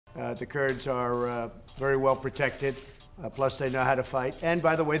The Kurds are very well protected, plus they know how to fight. And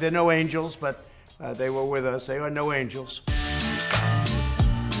by the way, they're no angels, but they were with us. They are no angels.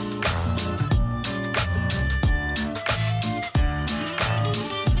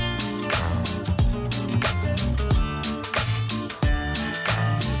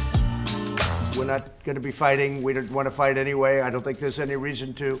 We're not going to be fighting. We don't want to fight anyway. I don't think there's any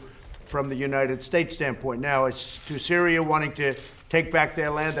reason to, from the United States standpoint. Now, as to Syria wanting to take back their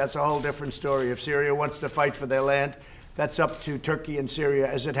land, that's a whole different story. If Syria wants to fight for their land, that's up to Turkey and Syria,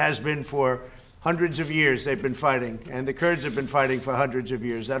 as it has been for hundreds of years. They've been fighting, and the Kurds have been fighting for hundreds of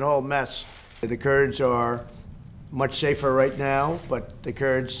years. That whole mess. The Kurds are much safer right now, but the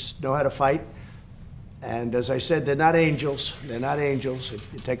Kurds know how to fight. And as I said, they're not angels. They're not angels.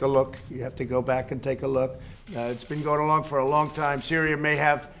 If you take a look, you have to go back and take a look. It's been going along for a long time. Syria may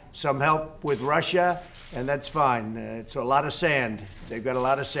have some help with Russia, and that's fine. It's a lot of sand. They've got a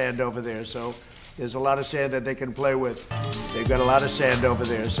lot of sand over there, so there's a lot of sand that they can play with. They've got a lot of sand over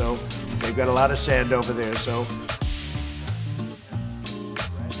there, so they've got a lot of sand over there, so.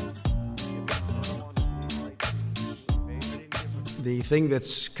 The thing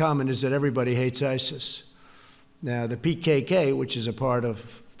that's common is that everybody hates ISIS. Now, the PKK, which is a part of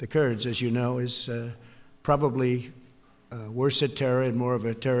the Kurds, as you know, is probably worse at terror and more of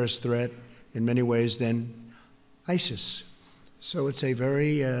a terrorist threat in many ways than ISIS. So it's a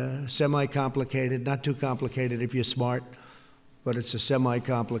very semi-complicated, not too complicated if you're smart, but it's a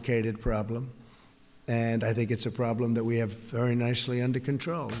semi-complicated problem. And I think it's a problem that we have very nicely under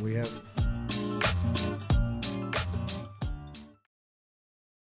control. We have